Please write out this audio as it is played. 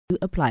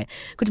apply.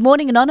 Good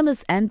morning,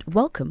 Anonymous, and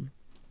welcome.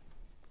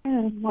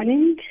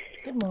 Morning.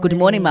 Good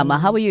morning, Mama.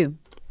 How are you?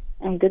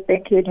 I'm good,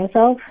 thank you. And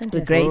yourself?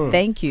 We're great,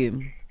 thank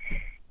you.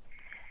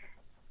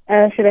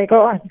 Should I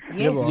go on?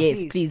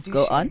 Yes, please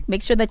go on.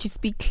 Make sure that you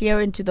speak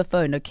clear into the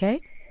phone, okay?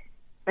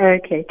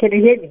 Okay. Can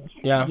you hear me?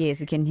 Yeah.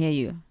 Yes, we can hear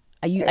you.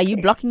 Are you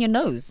blocking your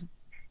nose?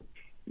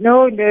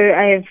 No,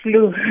 I have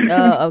flu.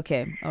 Oh,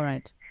 okay. All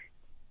right.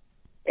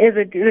 Is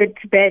it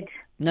bad?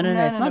 No,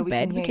 it's not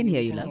bad. We can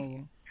hear you, love.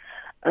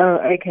 Oh,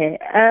 okay.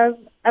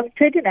 I'm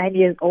 29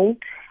 years old.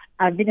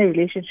 I'm in a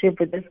relationship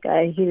with this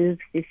guy. He's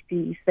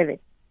 57.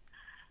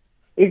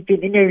 We've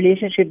been in a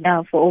relationship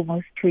now for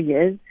almost 2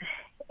 years.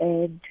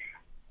 And,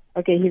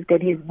 okay, he's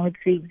got his mood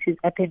swings. He's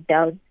up and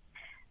down.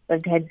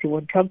 Sometimes he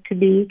won't talk to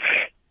me.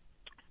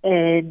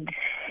 And,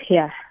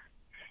 yeah,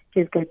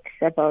 he's got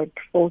about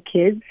 4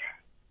 kids.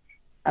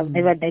 I've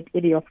never met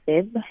any of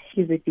them.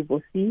 He's a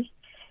divorcee.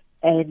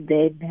 And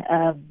then,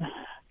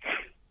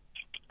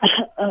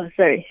 oh,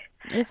 sorry.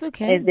 It's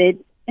okay. And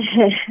then,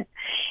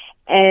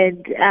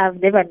 and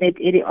I've never met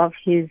any of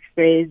his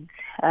friends.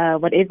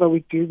 Whatever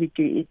we do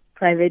in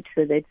private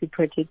so that we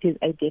protect his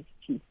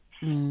identity.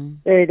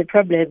 So the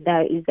problem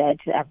now is that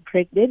I'm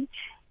pregnant.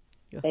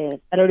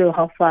 And I don't know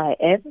how far I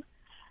am.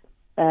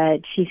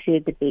 But he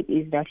said the baby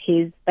is not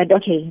his. But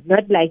okay,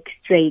 not like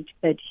straight,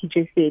 but he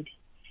just said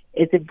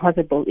it's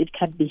impossible. It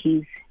can't be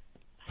his.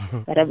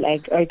 But I'm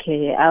like,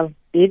 okay, I've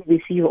been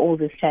with you all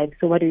this time.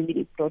 So what do you mean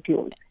it's not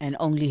yours? And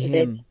only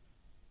him.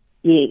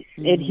 Yes,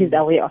 and he's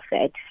aware of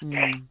that.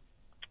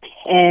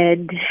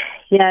 And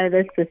yeah,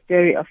 that's the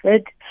story of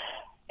it.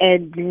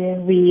 And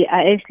we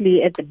are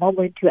actually, at the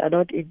moment, we are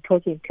not in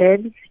talking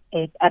terms,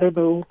 and I don't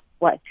know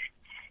what,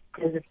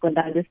 because it's got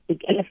now this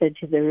big elephant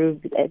in the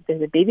room. And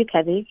there's a baby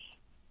coming,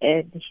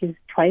 and he's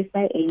twice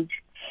my age.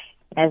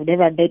 I've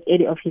never met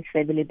any of his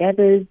family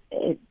members,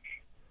 and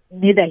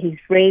neither his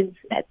friends,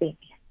 nothing.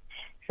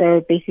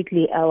 So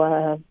basically,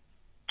 our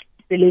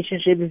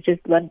relationship is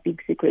just one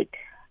big secret.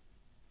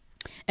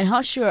 And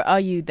how sure are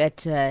you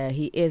that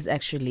he is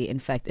actually, in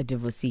fact, a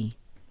divorcee?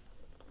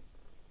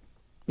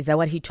 Is that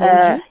what he told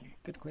you?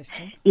 Good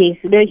question. Yes,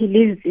 no, he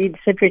lives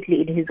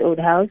separately in his own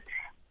house,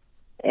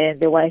 and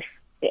the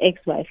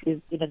ex-wife, is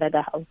in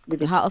another house.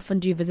 How often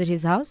do you visit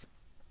his house?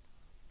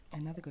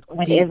 Another good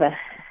question. Whenever.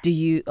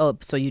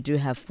 So you do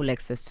have full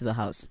access to the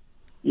house?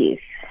 Yes.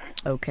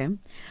 Okay.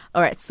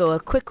 All right. So a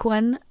quick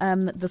one.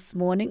 This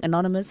morning,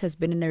 Anonymous has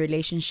been in a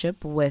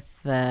relationship with,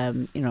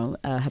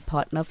 her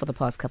partner for the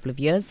past couple of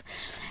years,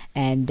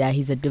 and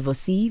he's a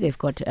divorcee. He's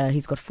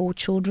got 4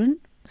 children,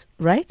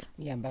 right?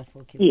 Yeah, about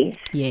 4 kids.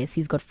 Yes,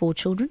 he's got 4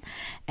 children,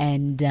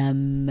 and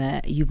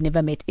you've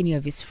never met any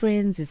of his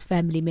friends, his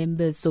family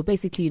members. So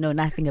basically, you know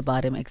nothing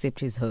about him except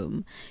his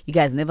home. You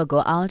guys never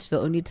go out. The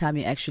only time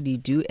you actually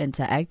do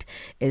interact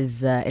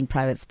is in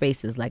private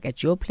spaces, like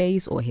at your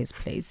place or his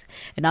place.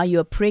 And now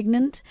you're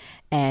pregnant,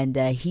 and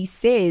he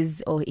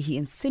says, or he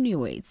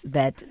insinuates,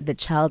 that the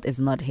child is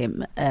not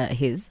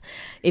his,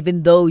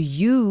 even though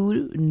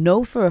you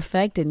know for a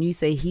fact, and you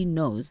say he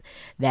knows,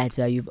 that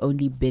you've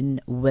only been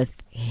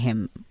with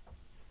him.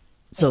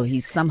 So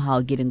he's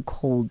somehow getting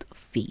cold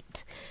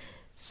feet.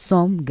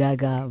 Som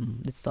Gaga,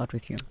 let's start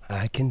with you.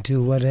 I can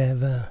do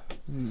whatever.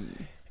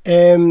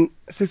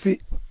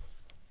 Sissy,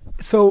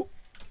 so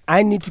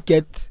I need to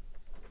get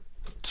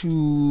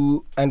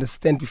to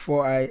understand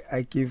before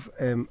I give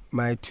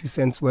my 2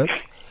 cents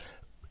worth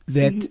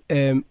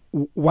that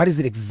what is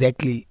it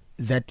exactly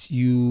that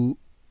you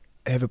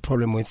have a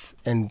problem with,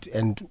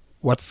 and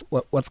what's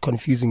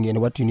confusing you,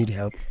 and what do you need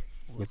help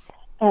with?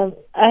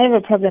 I have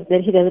a problem that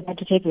he doesn't want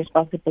to take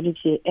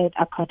responsibility and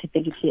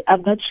accountability.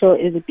 I'm not sure,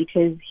 is it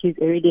because he's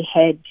already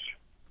had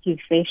his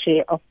fair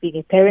share of being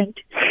a parent,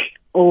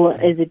 or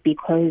is it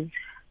because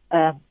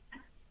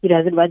he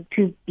doesn't want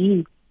to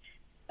be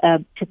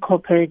to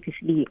co-parent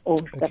with me or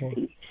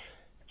something.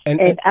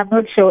 And I'm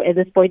not sure at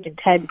this point in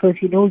time, because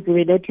he knows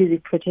we're not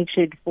using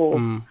protection for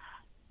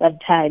some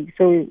time.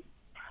 So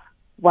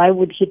why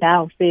would he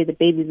now say the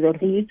baby's not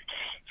his?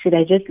 Should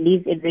I just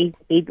leave and raise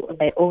the baby on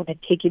my own and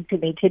take him to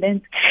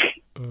maintenance?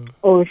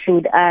 Or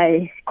should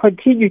I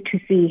continue to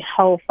see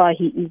how far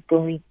he is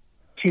going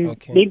to?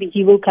 Maybe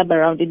he will come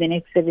around in the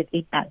next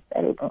 7-8 months.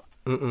 I don't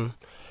know.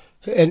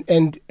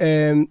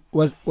 And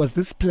was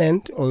this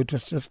planned, or it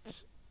was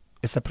just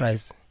a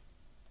surprise?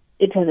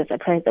 It was a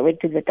surprise. I went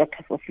to the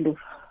doctor for flu.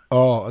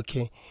 Oh,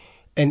 okay.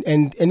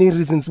 And any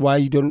reasons why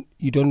you don't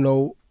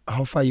know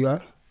how far you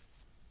are?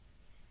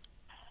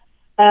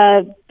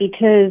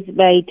 Because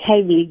my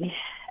timing,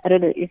 I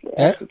don't know if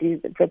it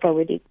is the proper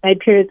wording. My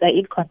periods are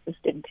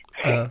inconsistent.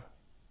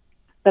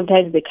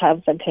 Sometimes they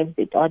come, sometimes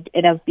they don't,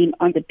 and I've been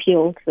on the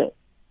pill. So.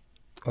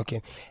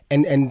 Okay,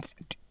 and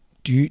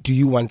do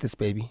you want this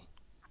baby?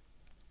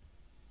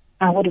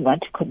 I wouldn't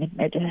want to commit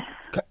murder.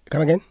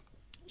 Come again?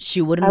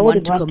 She wouldn't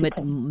want to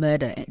commit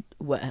murder.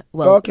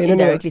 Well,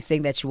 indirectly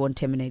saying that she won't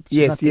terminate.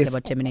 She's not thinking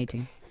about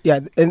terminating.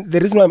 Yeah, and the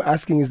reason why I'm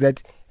asking is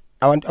that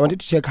I wanted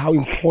to check how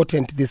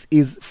important this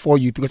is for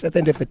you, because at the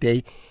end of the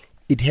day,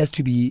 it has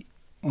to be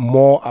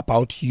more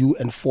about you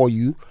and for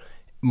you.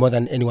 more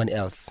than anyone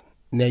else.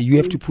 Now you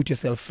have to put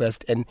yourself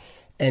first, and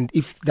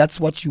if that's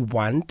what you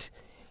want,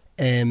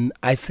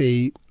 I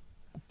say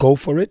go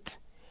for it.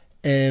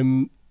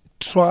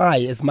 Try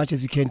as much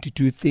as you can to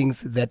do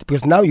things that,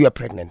 because now you are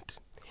pregnant,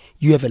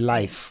 you have a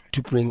life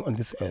to bring on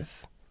this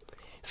earth,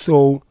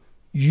 so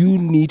you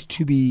need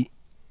to be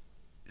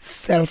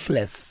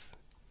selfless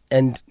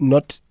and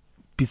not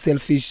be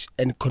selfish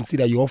and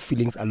consider your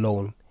feelings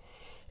alone.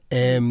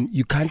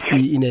 You can't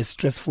be in a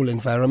stressful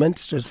environment,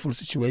 stressful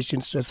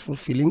situation, stressful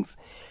feelings,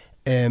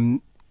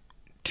 to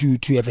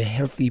have a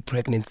healthy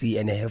pregnancy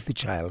and a healthy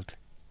child.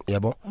 Yeah,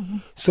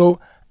 So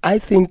I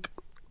think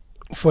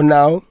for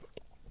now,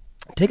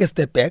 take a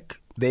step back.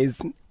 There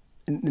is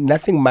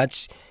nothing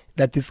much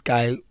that this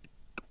guy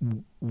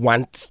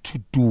wants to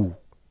do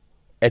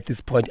at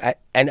this point.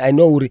 I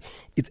know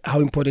it's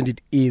how important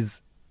it is.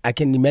 I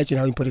can imagine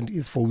how important it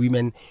is for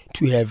women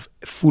to have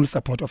full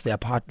support of their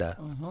partner,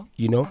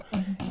 you know.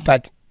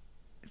 But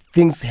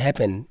things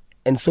happen.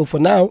 And so for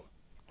now,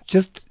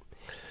 just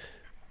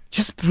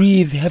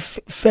breathe, have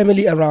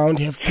family around,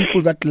 have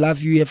people that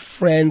love you, have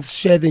friends,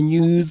 share the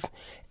news.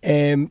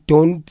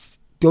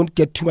 Don't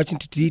get too much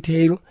into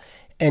detail,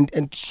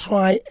 and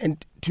try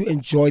and to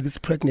enjoy this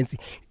pregnancy.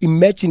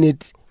 Imagine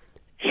it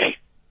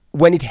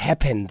when it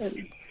happens,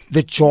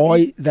 the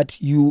joy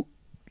that you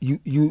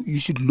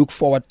should look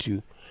forward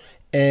to.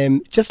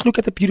 Just look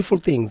at the beautiful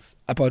things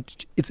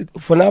about it.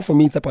 For now, for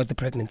me, it's about the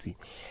pregnancy.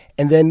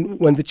 And then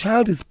when the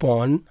child is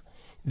born,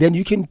 then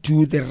you can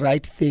do the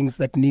right things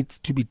that needs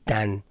to be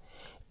done.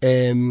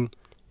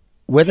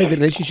 Whether the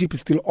relationship is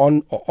still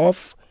on or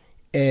off,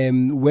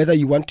 whether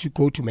you want to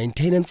go to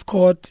maintenance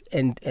court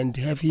and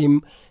have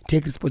him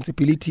take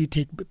responsibility,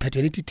 take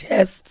paternity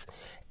tests,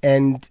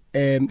 and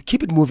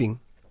keep it moving.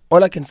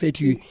 All I can say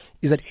to you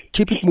is that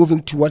keep it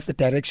moving towards the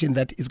direction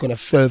that is going to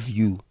serve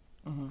you.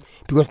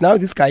 Because now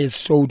this guy has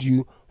showed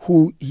you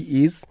who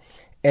he is,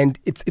 and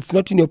it's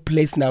not in your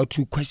place now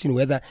to question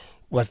whether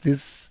was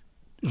this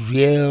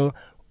real,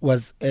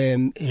 has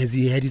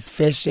he had his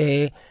fair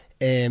share,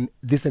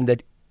 this and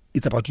that.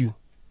 It's about you.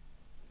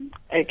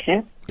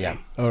 Okay. Yeah.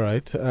 All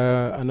right.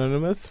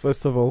 Anonymous,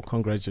 first of all,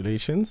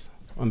 congratulations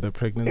on the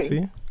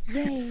pregnancy.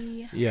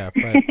 Yay. Yeah,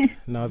 but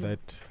now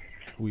that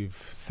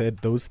we've said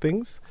those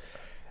things,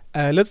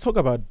 let's talk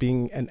about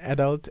being an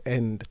adult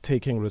and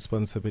taking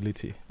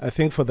responsibility. I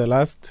think for the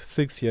last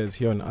 6 years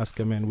here on Ask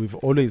a Man, we've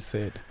always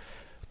said,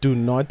 do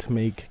not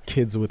make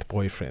kids with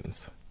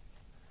boyfriends.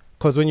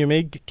 Because when you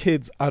make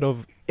kids out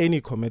of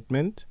any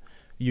commitment,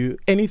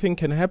 anything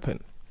can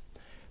happen.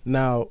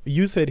 Now,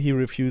 you said he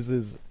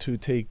refuses to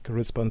take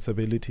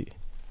responsibility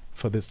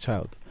for this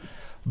child.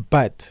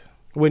 But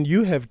when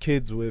you have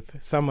kids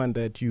with someone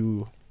that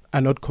you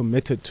are not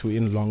committed to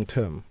in long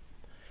term,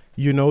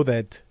 you know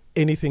that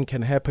anything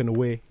can happen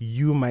where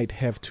you might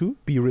have to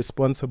be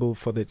responsible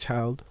for the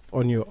child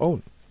on your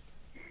own.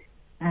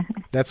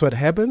 That's what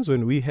happens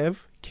when we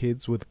have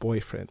kids with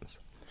boyfriends.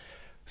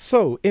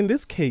 So in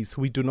this case,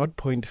 we do not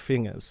point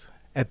fingers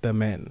at the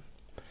man.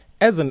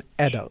 As an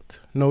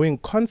adult, knowing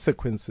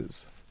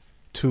consequences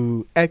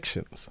to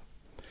actions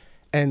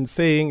and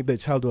saying the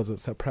child was a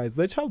surprise,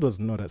 the child was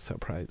not a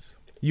surprise.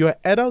 You are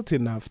adult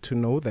enough to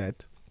know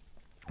that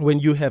when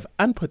you have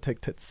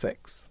unprotected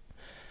sex,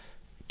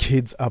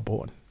 kids are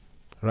born.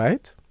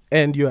 Right?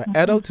 And you are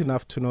adult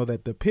enough to know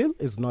that the pill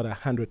is not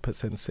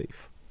 100%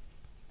 safe.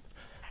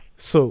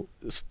 So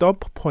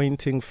stop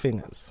pointing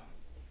fingers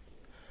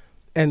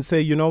and say,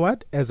 you know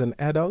what? As an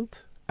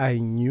adult, I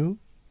knew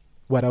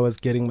what I was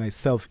getting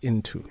myself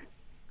into.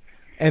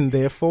 And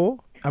therefore,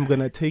 I'm going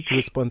to take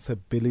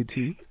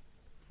responsibility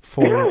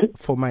for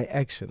my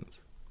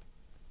actions.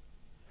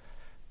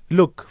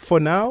 Look, for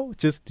now,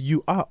 just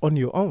you are on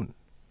your own.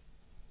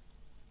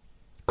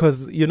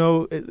 Because, you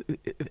know,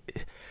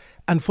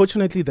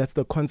 unfortunately, that's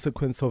the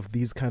consequence of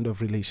these kind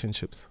of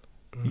relationships.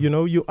 You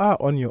know, you are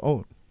on your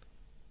own.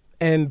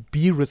 And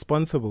be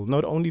responsible,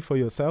 not only for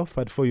yourself,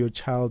 but for your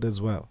child as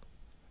well.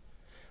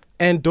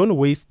 And don't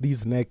waste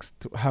these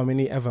next how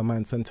many ever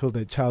months until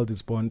the child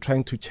is born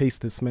trying to chase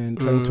this man,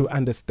 trying to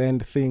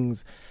understand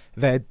things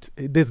that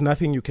there's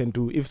nothing you can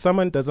do. If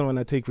someone doesn't want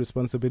to take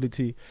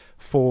responsibility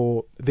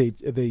for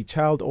the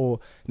child, or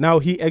now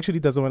he actually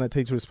doesn't want to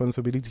take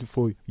responsibility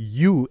for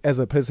you as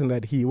a person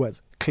that he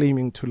was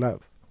claiming to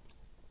love.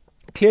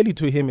 Clearly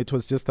to him, it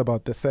was just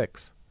about the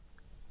sex.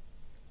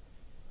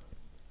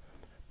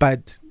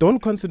 But don't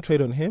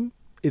concentrate on him.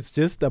 It's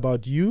just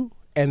about you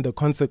and the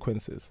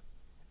consequences.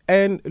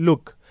 And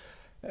look,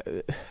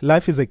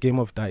 life is a game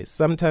of dice.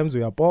 Sometimes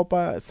we are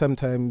pauper,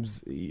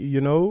 sometimes,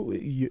 you know,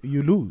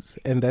 you lose,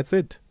 and that's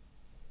it.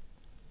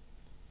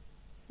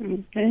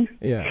 Okay.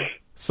 Yeah.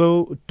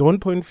 So don't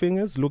point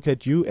fingers, look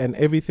at you, and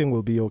everything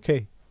will be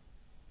okay.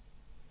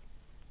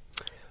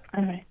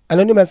 All right.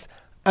 Anonymous,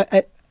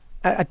 I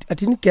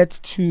didn't get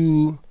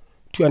to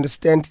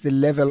understand the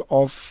level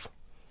of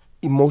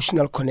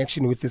emotional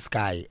connection with this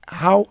guy.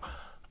 How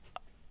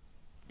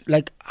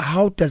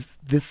does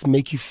this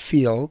make you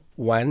feel,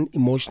 one,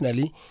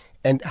 emotionally,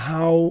 and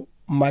how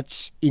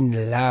much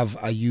in love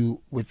are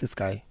you with this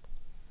guy?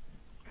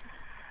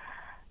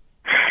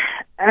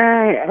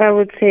 I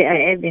would say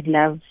I am in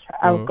love.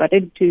 I've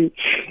gotten to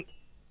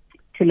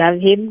love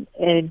him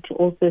and to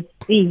also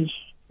see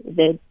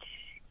that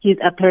his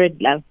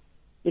apparent love.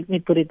 Let me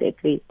put it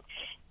that way.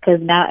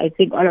 Because now I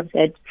think all of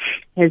that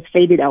has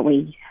faded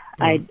away.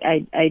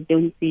 I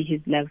don't see his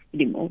love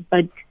anymore.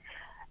 But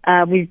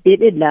we've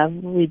been in love.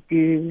 We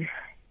do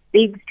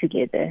things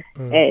together.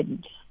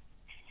 And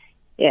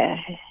yeah.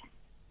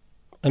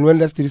 And when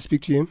last did you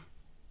speak to him?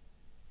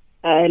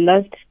 I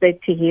last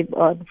spoke to him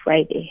on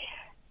Friday.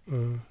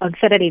 On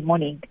Saturday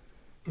morning.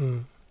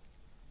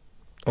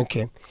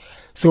 Okay.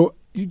 So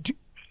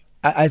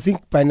I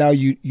think by now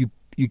you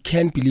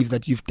can believe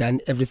that you've done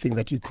everything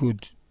that you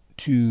could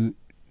to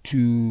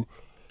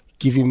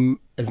give him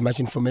as much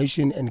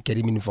information and get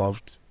him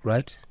involved,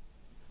 right?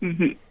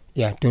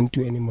 Yeah, don't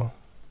do anymore.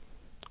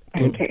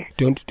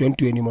 Don't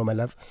do anymore, my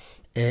love.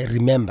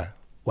 Remember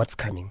what's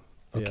coming.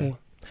 Okay. Yeah.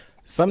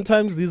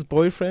 Sometimes these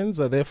boyfriends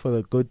are there for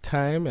the good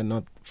time and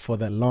not for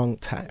the long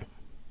time.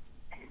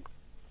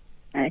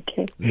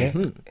 Okay. Yeah.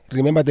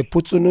 Remember the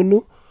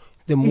Putsununu,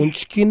 the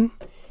Munchkin,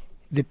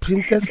 the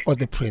princess or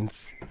the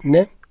prince.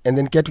 Ne? And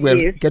then get well.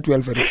 Yes. Get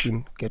well very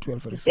soon. Get well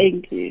very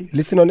soon. Thank you.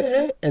 Listen on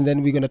air, and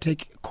then we're going to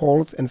take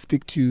calls and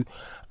speak to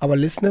our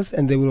listeners,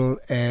 and they will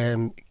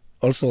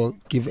also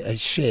give a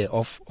share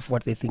of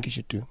what they think you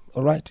should do.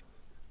 All right?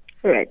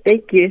 All right.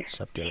 Thank you.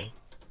 Sharp dealing.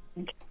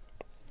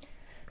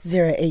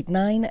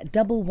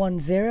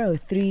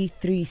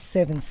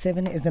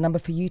 089-110-3377 is the number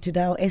for you to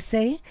dial.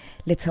 SA,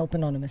 let's help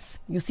Anonymous.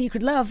 Your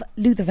secret love,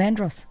 Luther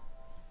Vandross.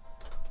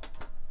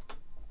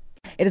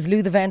 It is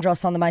Luther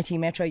Vandross on the Mighty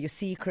Metro, your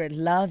secret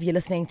love. You're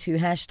listening to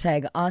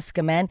hashtag Ask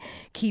a Man.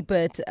 Keep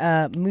it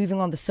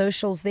moving on the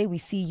socials there. We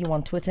see you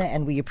on Twitter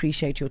and we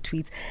appreciate your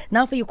tweets.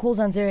 Now for your calls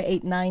on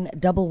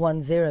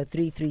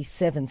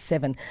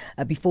 089-110-3377.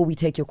 Before we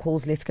take your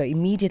calls, let's go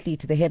immediately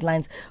to the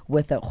headlines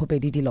with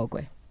Khopedi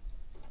Dilogwe.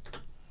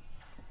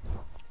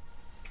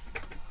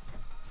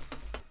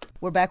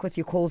 We're back with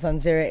your calls on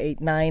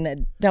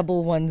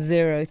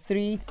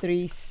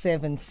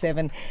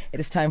 089-110-3377. It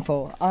is time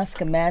for Ask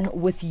a Man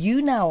with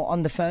you now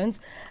on the phones.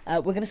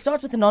 We're going to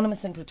start with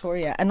Anonymous in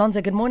Pretoria.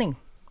 Anonza, good morning.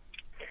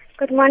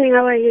 Good morning.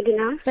 How are you,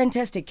 Dina?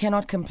 Fantastic.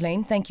 Cannot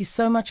complain. Thank you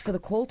so much for the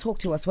call. Talk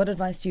to us. What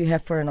advice do you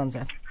have for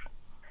Anonza?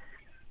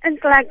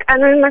 It's like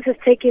Anonymous is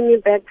taking me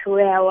back to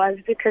where I was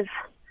because,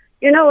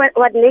 you know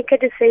what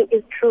Naked is saying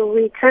is true.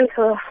 We tend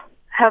to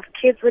have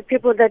kids with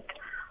people that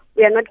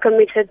we are not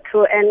committed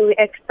to, and we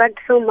expect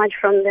so much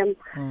from them.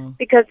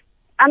 Because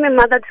I'm a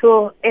mother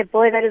to a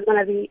boy that is going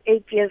to be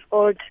 8 years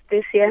old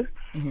this year.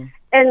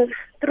 And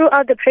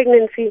throughout the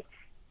pregnancy,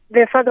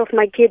 the father of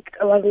my kid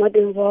was not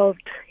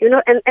involved. You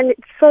know, and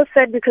it's so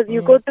sad because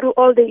you go through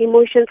all the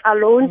emotions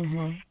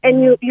alone,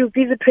 and you're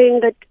busy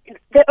praying that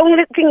the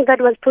only thing that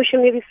was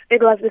pushing me,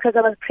 it was because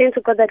I was praying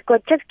to God that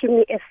God, just give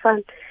me a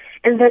son.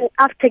 And then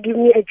after, give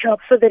me a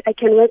job so that I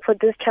can work for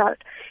this child.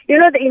 You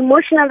know, the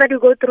emotional that you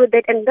go through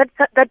that, and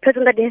that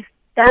person that has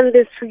done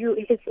this to you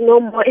is no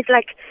more. It's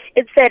like,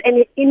 it's sad.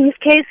 And in his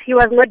case, he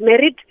was not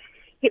married.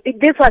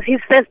 This was his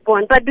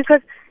firstborn. But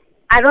because,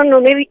 I don't know,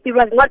 maybe it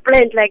was not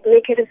planned, like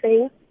Naked is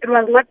saying. It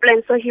was not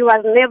planned, so he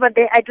was never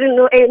there. I didn't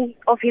know any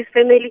of his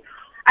family.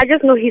 I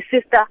just know his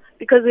sister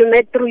because we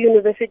met through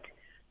university.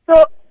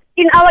 So,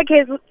 in our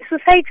case,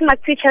 society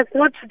must teach us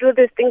not to do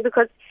this thing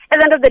because at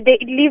the end of the day,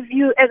 it leaves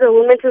you as a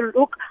woman to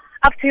look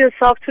after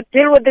yourself, to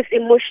deal with this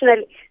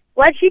emotionally.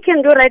 What she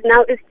can do right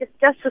now is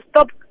just to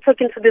stop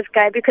talking to this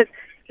guy because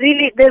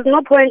really there's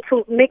no point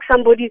to make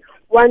somebody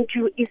want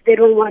you if they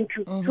don't want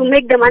to. To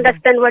make them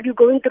understand what you're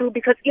going through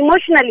because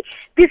emotionally,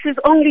 this is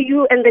only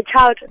you and the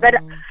child that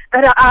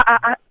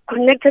are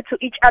connected to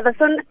each other.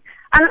 So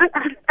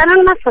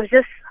Anonymous was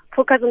just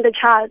focus on the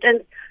child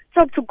and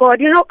talk to God.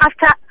 You know,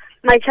 after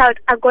my child,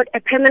 I got a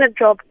permanent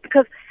job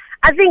because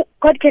I think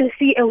God can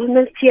see a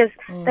woman's tears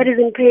that is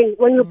in pain.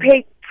 When you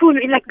pray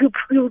fully, like you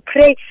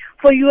pray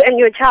for you and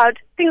your child,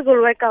 things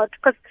will work out.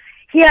 Because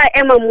here I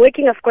am, I'm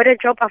working, I've got a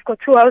job, I've got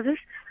 2 houses,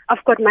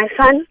 I've got my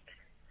son,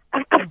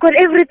 I've got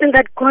everything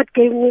that God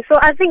gave me. So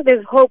I think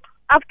there's hope.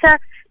 After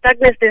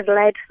darkness, there's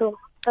light. So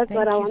that's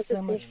what I want to say.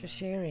 Thank you so much for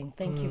sharing.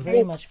 Thank you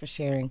very much for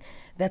sharing.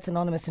 That's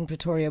Anonymous in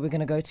Pretoria. We're going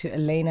to go to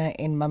Elena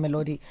in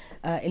Mamelodi.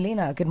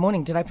 Elena, good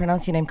morning. Did I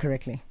pronounce your name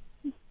correctly?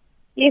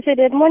 Yes, I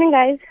did. Morning,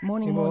 guys.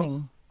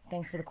 Morning.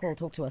 Thanks for the call.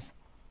 Talk to us.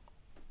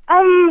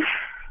 I'm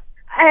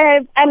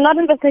not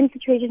in the same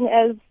situation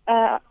as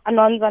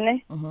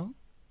Anonzane.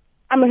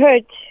 I'm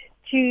hurt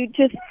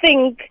to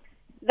think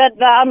that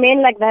there are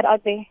men like that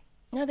out there.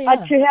 No, they But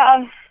are. to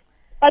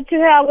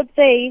her, I would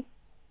say,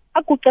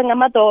 it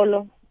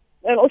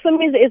also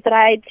means it's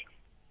right.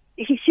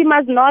 She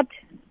must not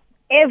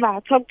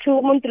ever talk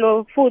to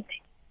Muntlo Food.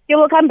 He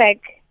will come back.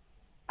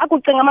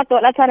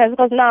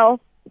 Because now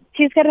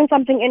she's carrying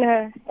something in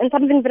her and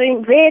something very,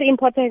 very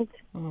important.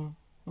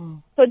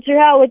 So to her,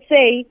 I would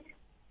say,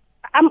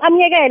 I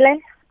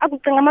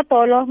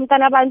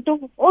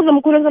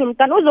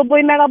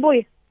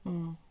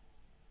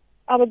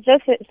would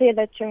just say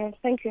that to her.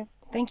 Thank you.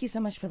 Thank you so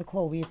much for the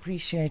call. We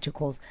appreciate your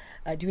calls.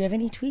 Do we have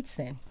any tweets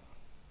then?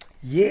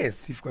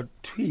 Yes, we've got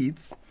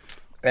tweets.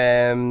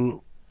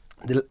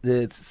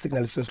 The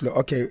signal is so slow.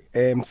 Okay,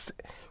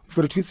 we've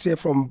got a tweet here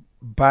from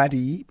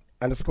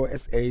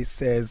Buddy_SA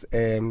says,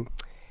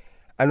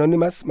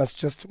 Anonymous must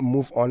just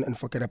move on and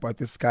forget about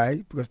this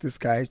guy because this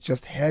guy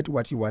just had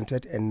what he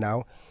wanted and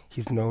now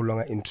he's no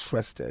longer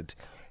interested.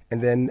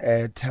 And then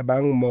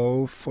Tabang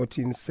Mo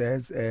 14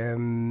 says,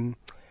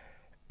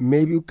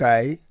 maybe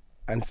guy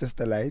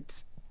ancestor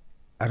light.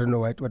 I don't know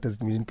what does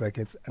it mean in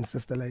brackets,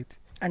 ancestor light.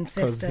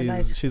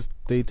 Because she's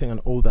dating an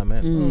older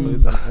man, so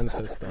he's an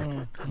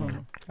ancestor.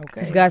 Okay.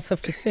 This guy's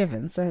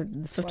 57, so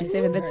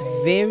 57, that's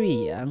very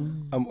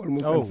young. I'm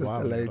almost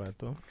ancestor light.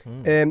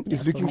 Right,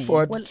 He's looking me.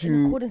 forward Well, to...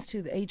 in accordance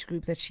to the age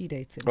group that she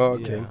dates in. Oh,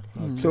 okay.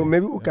 Yeah, So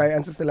maybe Ukai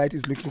Ancestor Light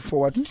is looking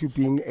forward to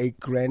being a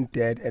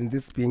granddad, and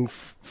this being a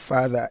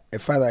father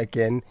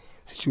again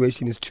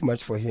situation is too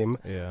much for him.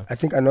 Yeah. I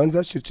think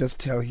Anonza should just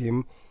tell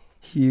him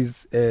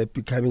he's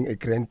becoming a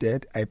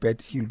granddad. I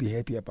bet he'll be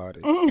happy about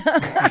it.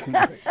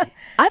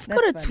 I've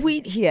got a That's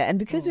tweet here, and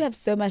because we have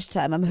so much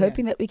time, I'm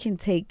hoping that we can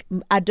take,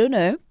 I don't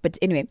know, but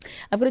anyway,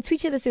 I've got a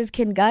tweet here that says,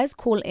 can guys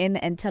call in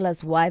and tell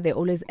us why they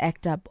always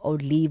act up or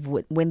leave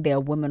when their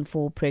women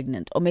fall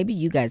pregnant? Or maybe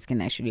you guys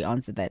can actually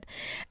answer that.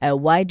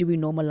 Why do we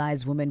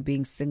normalize women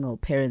being single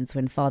parents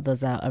when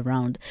fathers are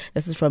around?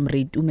 This is from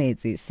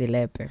Ritumezi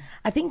Selepe.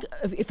 I think,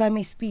 if I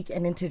may speak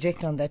and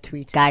interject on that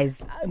tweet.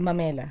 Guys.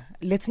 Mamela,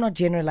 let's not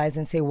generalize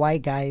and say why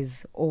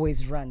guys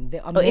always run.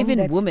 There are men even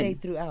that women. stay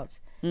throughout.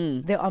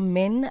 There are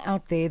men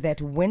out there that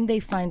when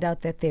they find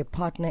out that their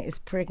partner is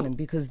pregnant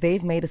because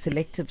they've made a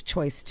selective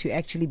choice to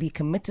actually be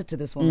committed to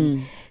this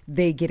woman,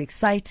 they get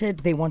excited,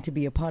 they want to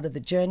be a part of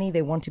the journey,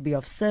 they want to be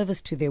of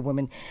service to their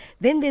woman.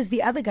 Then there's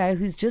the other guy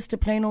who's just a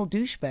plain old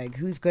douchebag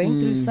who's going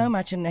through so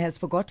much and has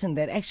forgotten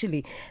that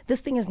actually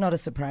this thing is not a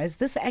surprise.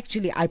 This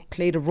actually, I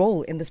played a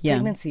role in this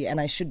pregnancy and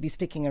I should be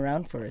sticking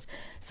around for it.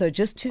 So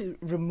just to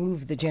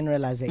remove the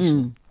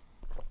generalization.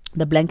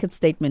 The blanket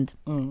statement.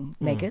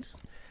 Naked?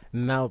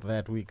 Now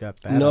that we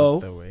got that No.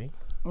 out the way.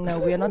 No,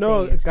 we are not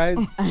No, there yet. guys,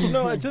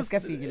 just Skafigila,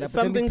 but don't be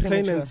something plain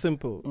premature. and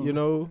simple.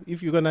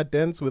 If you're going to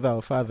dance with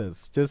our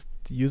fathers, just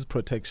use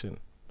protection.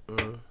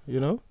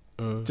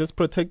 Just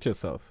protect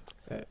yourself.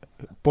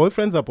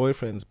 Boyfriends are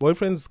boyfriends.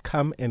 Boyfriends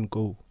come and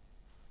go.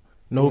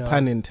 No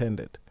pun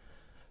intended.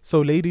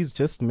 So ladies,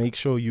 just make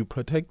sure you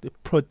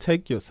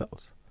protect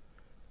yourselves.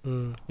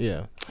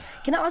 Yeah.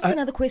 Can I ask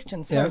another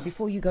question? Sorry,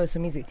 before you go,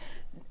 Somizi.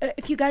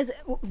 If you guys,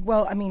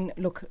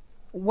 look,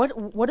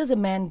 what does a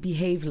man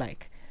behave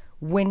like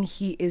when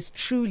he is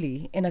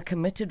truly in a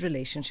committed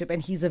relationship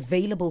and he's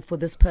available for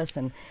this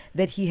person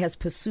that he has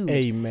pursued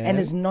and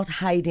is not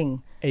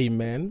hiding? A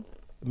man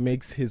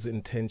makes his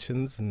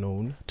intentions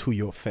known to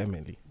your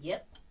family.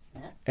 Yep.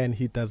 And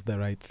he does the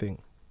right thing.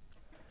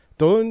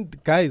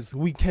 Guys,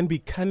 we can be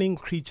cunning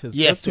creatures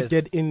just to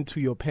get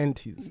into your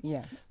panties.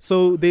 Yeah.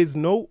 So there's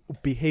no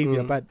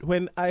behavior. But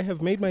when I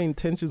have made my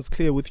intentions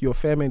clear with your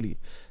family,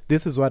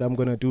 this is what I'm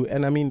going to do.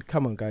 And I mean,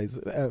 come on, guys.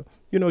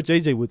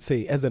 JJ would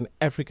say, as an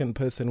African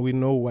person, we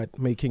know what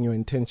making your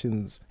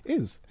intentions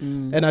is.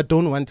 And I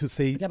don't want to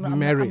say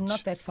marriage. I'm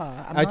not that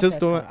far.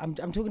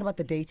 I'm talking about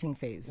the dating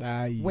phase.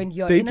 Aye. When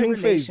you're Dating in a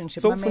phase.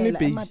 relationship, So funny,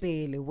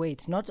 babe.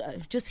 wait,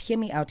 just hear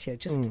me out here.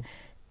 Just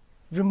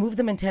remove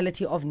the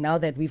mentality of now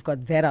that we've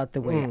got that out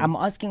the way. I'm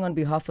asking on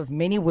behalf of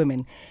many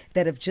women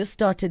that have just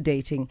started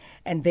dating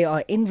and they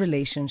are in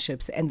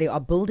relationships and they are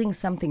building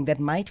something that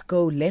might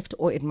go left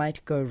or it might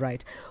go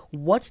right.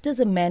 What does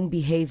a man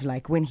behave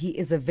like when he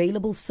is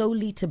available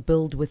solely to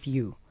build with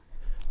you?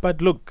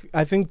 But look,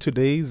 I think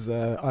today's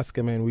Ask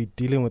a Man, we're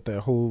dealing with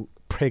the whole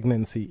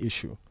pregnancy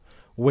issue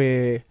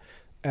where,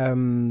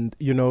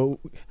 look,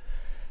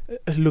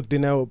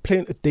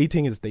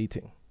 dating is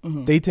dating.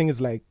 Dating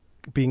is like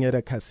being at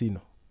a casino.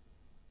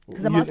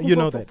 Because I'm asking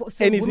so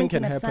anything women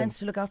can have happen. signs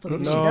to look out for. She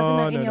doesn't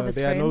know any of his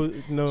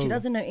friends. No. She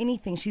doesn't know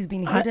anything. She's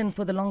been hidden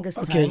for the longest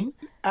Okay,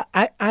 time.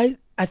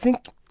 I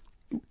think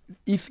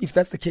if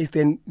that's the case,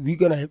 then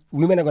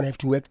women are gonna have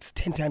to work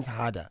 10 times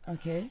harder.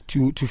 Okay.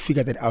 To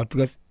figure that out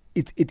because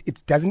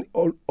it doesn't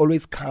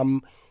always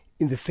come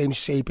in the same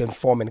shape and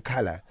form and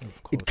color.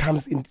 It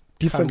comes in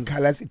different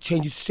colors. It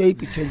changes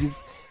shape. It changes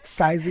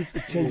sizes.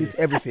 It changes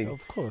everything.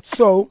 Of course.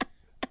 So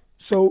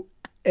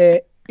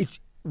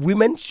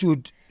women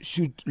should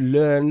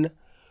learn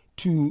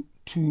to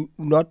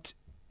not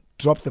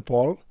drop the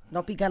ball,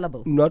 Not be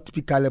gullible. not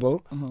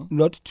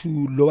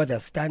to lower their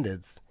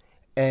standards,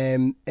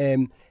 and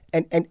I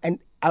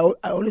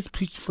always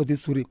preach for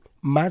this sort of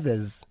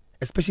mothers,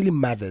 especially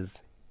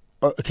mothers,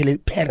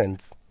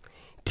 parents,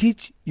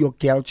 teach your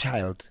girl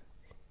child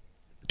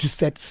to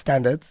set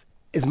standards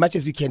as much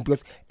as you can,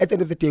 because at the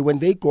end of the day, when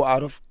they go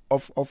out of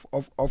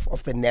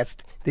the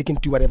nest, they can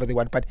do whatever they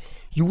want. But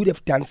you would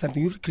have done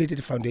something. You've created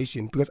a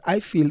foundation, because I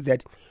feel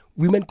that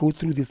women go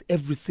through this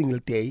every single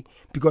day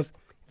because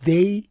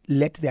they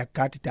let their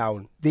guard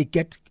down. They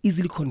get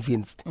easily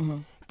convinced.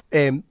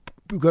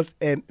 Because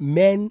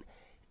men,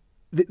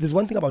 there's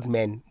one thing about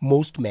men,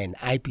 most men,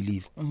 I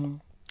believe,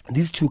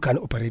 these two can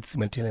operate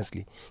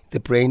simultaneously, the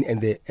brain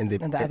and the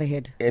other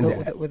head, and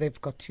where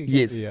they've got two.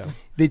 Yes, Yeah.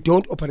 they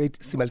don't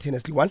operate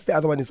simultaneously. Once the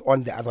other one is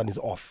on, the other one is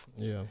off.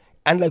 Yeah.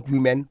 Unlike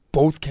women,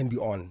 both can be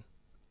on.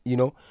 You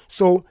know,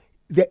 so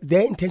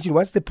their intention,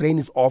 once the brain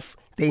is off,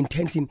 their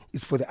intention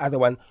is for the other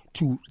one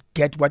to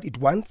get what it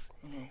wants,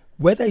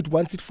 whether it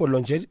wants it for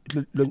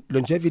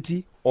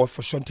longevity or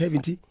for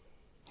shortevity.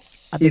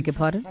 I beg your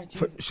pardon? Oh,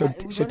 For Jesus.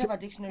 short- We short- don't have our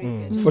dictionaries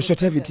here. Just For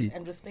respect shortevity. us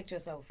and respect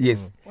yourself.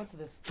 Yes. What's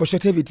this? For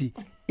shortevity,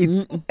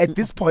 it's at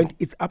this point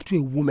it's up to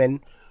a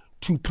woman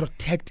to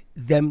protect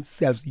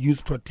themselves, use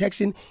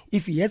protection.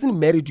 If he hasn't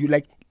married you,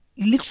 like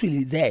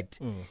literally that,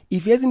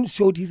 if he hasn't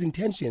showed his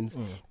intentions,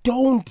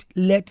 don't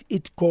let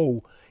it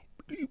go.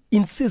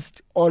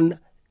 Insist on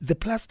the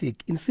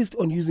plastic, insist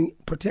on using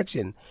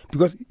protection,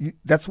 because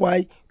that's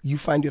why you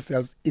find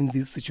yourselves in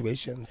these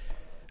situations.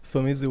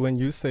 So, Mizi, when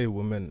you say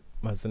women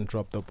mustn't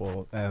drop the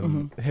ball,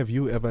 have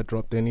you ever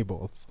dropped any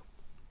balls?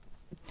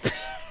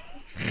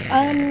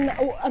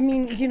 I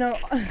mean, you know,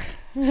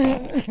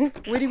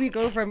 where do we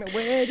go from it?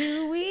 Where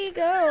do we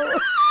go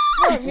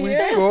from We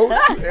here? go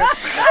to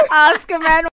Ask a man